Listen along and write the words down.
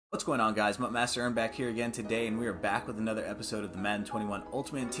What's going on, guys? Master Earn back here again today, and we are back with another episode of the Madden 21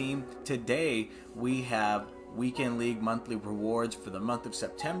 Ultimate Team. Today we have Weekend League monthly rewards for the month of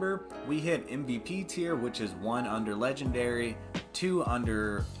September. We hit MVP tier, which is 1 under Legendary, 2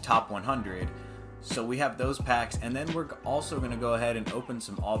 under Top 100. So we have those packs, and then we're also going to go ahead and open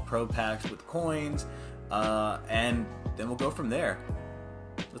some All-Pro packs with coins, and then we'll go from there.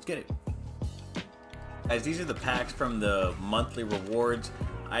 Let's get it. Guys, these are the packs from the monthly rewards.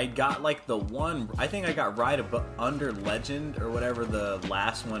 I got like the one, I think I got right above, under legend or whatever the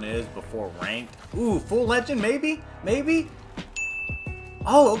last one is before ranked. Ooh, full legend, maybe? Maybe?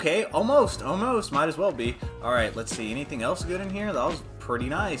 Oh, okay, almost, might as well be. All right, let's see, anything else good in here? That was pretty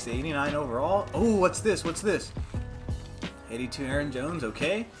nice, 89 overall. Oh, what's this, 82 Aaron Jones,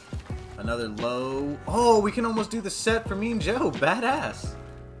 okay. Another low, oh, we can almost do the set for me and Joe, badass.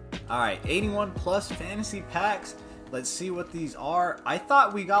 All right, 81 plus fantasy packs. Let's see what these are. I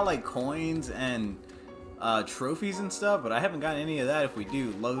thought we got like coins and trophies and stuff, but I haven't got any of that. If we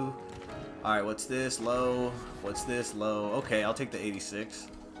do, low. All right, what's this? Low. What's this? Low. Okay, I'll take the 86.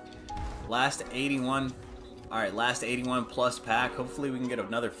 Last 81. All right, last 81 plus pack. Hopefully we can get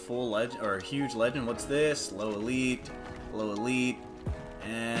another full legend or a huge legend. What's this? Low elite,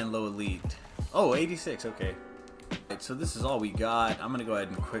 and low elite. Oh, 86. Okay. Right, so this is all we got. I'm gonna go ahead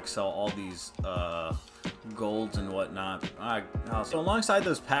and quick sell all these golds and whatnot. So alongside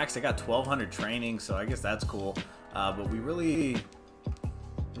those packs, I got 1200 training, so I guess that's cool. But we really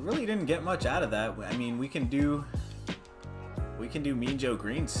didn't get much out of that. I mean, we can do Mean Joe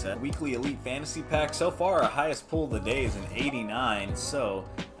Green's set. Weekly Elite Fantasy Pack. So far, our highest pull of the day is an 89. So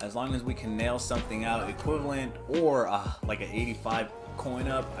as long as we can nail something out equivalent or like an 85 coin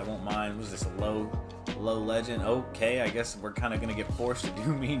up, I won't mind. Was this a low legend? Okay, I guess we're kind of gonna get forced to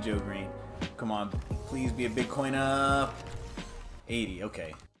do Mean Joe Green. Come on, please be a big coin up. 80,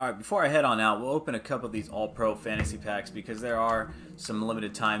 okay. All right, before I head on out, we'll open a couple of these All-Pro fantasy packs because there are some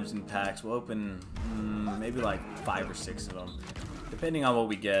limited times in packs. We'll open maybe like 5 or 6 of them, depending on what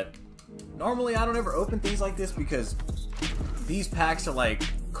we get. Normally, I don't ever open things like this because these packs are like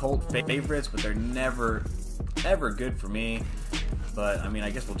cult favorites, but they're never, ever good for me. But, I mean,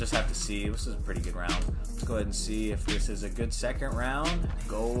 I guess we'll just have to see. This is a pretty good round. Let's go ahead and see if this is a good second round.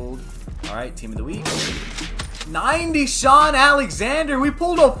 Gold. All right, Team of the Week. 90 Sean Alexander. We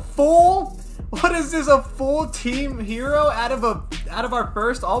pulled a full, what is this, a full team hero out of our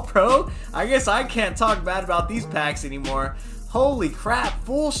first All-Pro? I guess I can't talk bad about these packs anymore. Holy crap,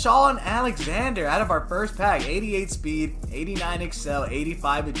 full Sean Alexander out of our first pack. 88 speed, 89 excel,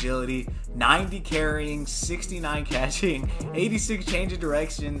 85 agility, 90 carrying, 69 catching, 86 change of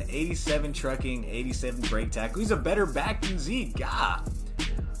direction, 87 trucking, 87 brake tackle. He's a better back than Zeke. God.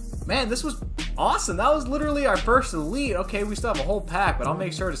 Man, this was awesome. That was literally our first elite. Okay, we still have a whole pack, but I'll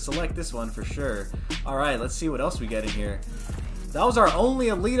make sure to select this one for sure. All right, let's see what else we get in here. That was our only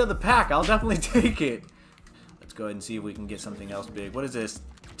elite of the pack. I'll definitely take it. Let's go ahead and see if we can get something else big. What is this?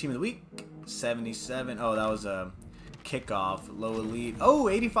 Team of the Week? 77. Oh, that was a kickoff. Low elite. Oh,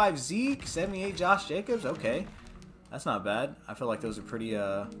 85 Zeke. 78 Josh Jacobs. Okay. That's not bad. I feel like those are pretty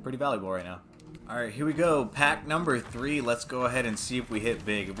valuable right now. All right, here we go. Pack number 3. Let's go ahead and see if we hit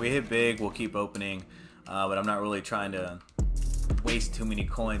big. If we hit big, we'll keep opening. But I'm not really trying to waste too many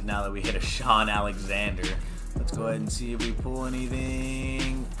coins now that we hit a Sean Alexander. Let's go ahead and see if we pull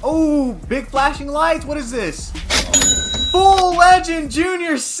anything. Oh, big flashing lights. What is this? Full Legend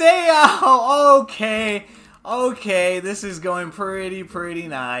Junior Seau. Okay, this is going pretty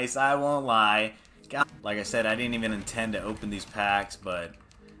nice. I won't lie. Like I said, I didn't even intend to open these packs, but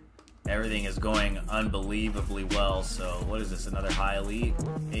everything is going unbelievably well. So what is this? Another high elite.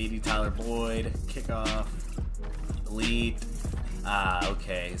 80 Tyler Boyd. Kickoff. Elite.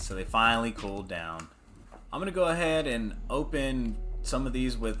 Okay, so they finally cooled down. I'm gonna go ahead and open some of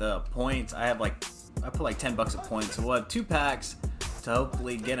these with points. I put like 10 bucks a point, so we'll have 2 packs to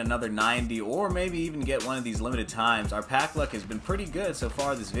hopefully get another 90 or maybe even get one of these limited times. Our pack luck has been pretty good so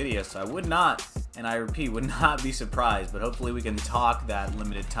far this video, so I would not, and I repeat, would not be surprised, but hopefully we can talk that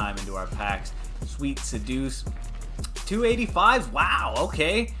limited time into our packs. Sweet Seduce. 285s, wow,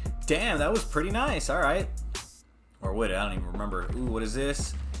 okay. Damn, that was pretty nice, all right. Or would it? I don't even remember. Ooh, what is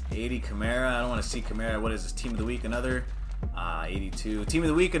this? 80 Kamara. I don't want to see Kamara. What is this? Team of the Week, another 82. Team of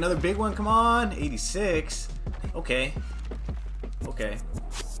the Week, another big one. Come on. 86. Okay.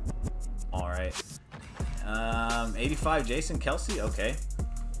 All right. 85 Jason Kelsey. Okay.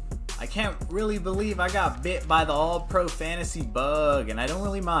 I can't really believe I got bit by the All-Pro Fantasy bug, and I don't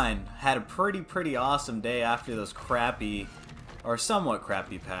really mind. Had a pretty awesome day after those crappy or somewhat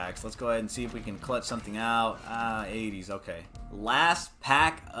crappy packs. Let's go ahead and see if we can clutch something out. 80s, okay. Last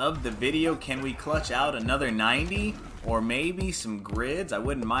pack of the video. Can we clutch out another 90 or maybe some grids? I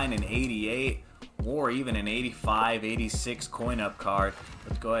wouldn't mind an 88 or even an 85, 86 coin up card.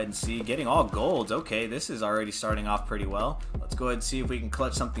 Let's go ahead and see. Getting all golds. Okay, this is already starting off pretty well. Let's go ahead and see if we can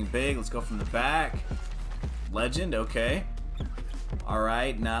clutch something big. Let's go from the back. Legend, okay.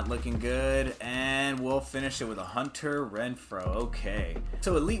 Alright, not looking good. And we'll finish it with a Hunter Renfro. Okay.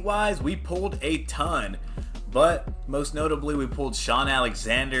 So elite-wise, we pulled a ton. But most notably, we pulled Sean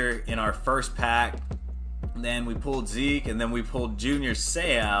Alexander in our first pack. And then we pulled Zeke, and then we pulled Junior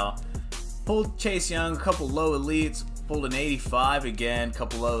Seau. Pulled Chase Young, a couple low elites. Pulled an 85 again,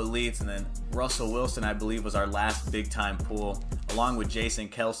 couple low elites, and then Russell Wilson, I believe, was our last big-time pull, along with Jason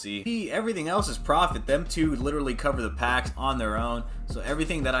Kelsey. Everything else is profit. Them two literally cover the packs on their own. So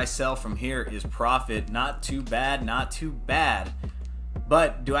everything that I sell from here is profit. Not too bad, not too bad.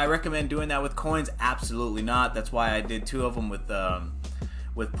 But do I recommend doing that with coins? Absolutely not. That's why I did 2 of them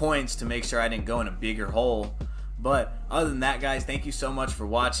with points to make sure I didn't go in a bigger hole. But other than that, guys, thank you so much for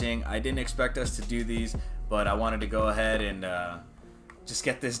watching. I didn't expect us to do these, but I wanted to go ahead and just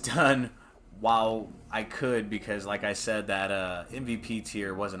get this done while I could, because like I said, that MVP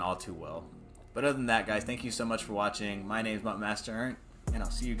tier wasn't all too well. But other than that, guys, thank you so much for watching. My name is Master Ernst, and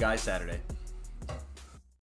I'll see you guys Saturday.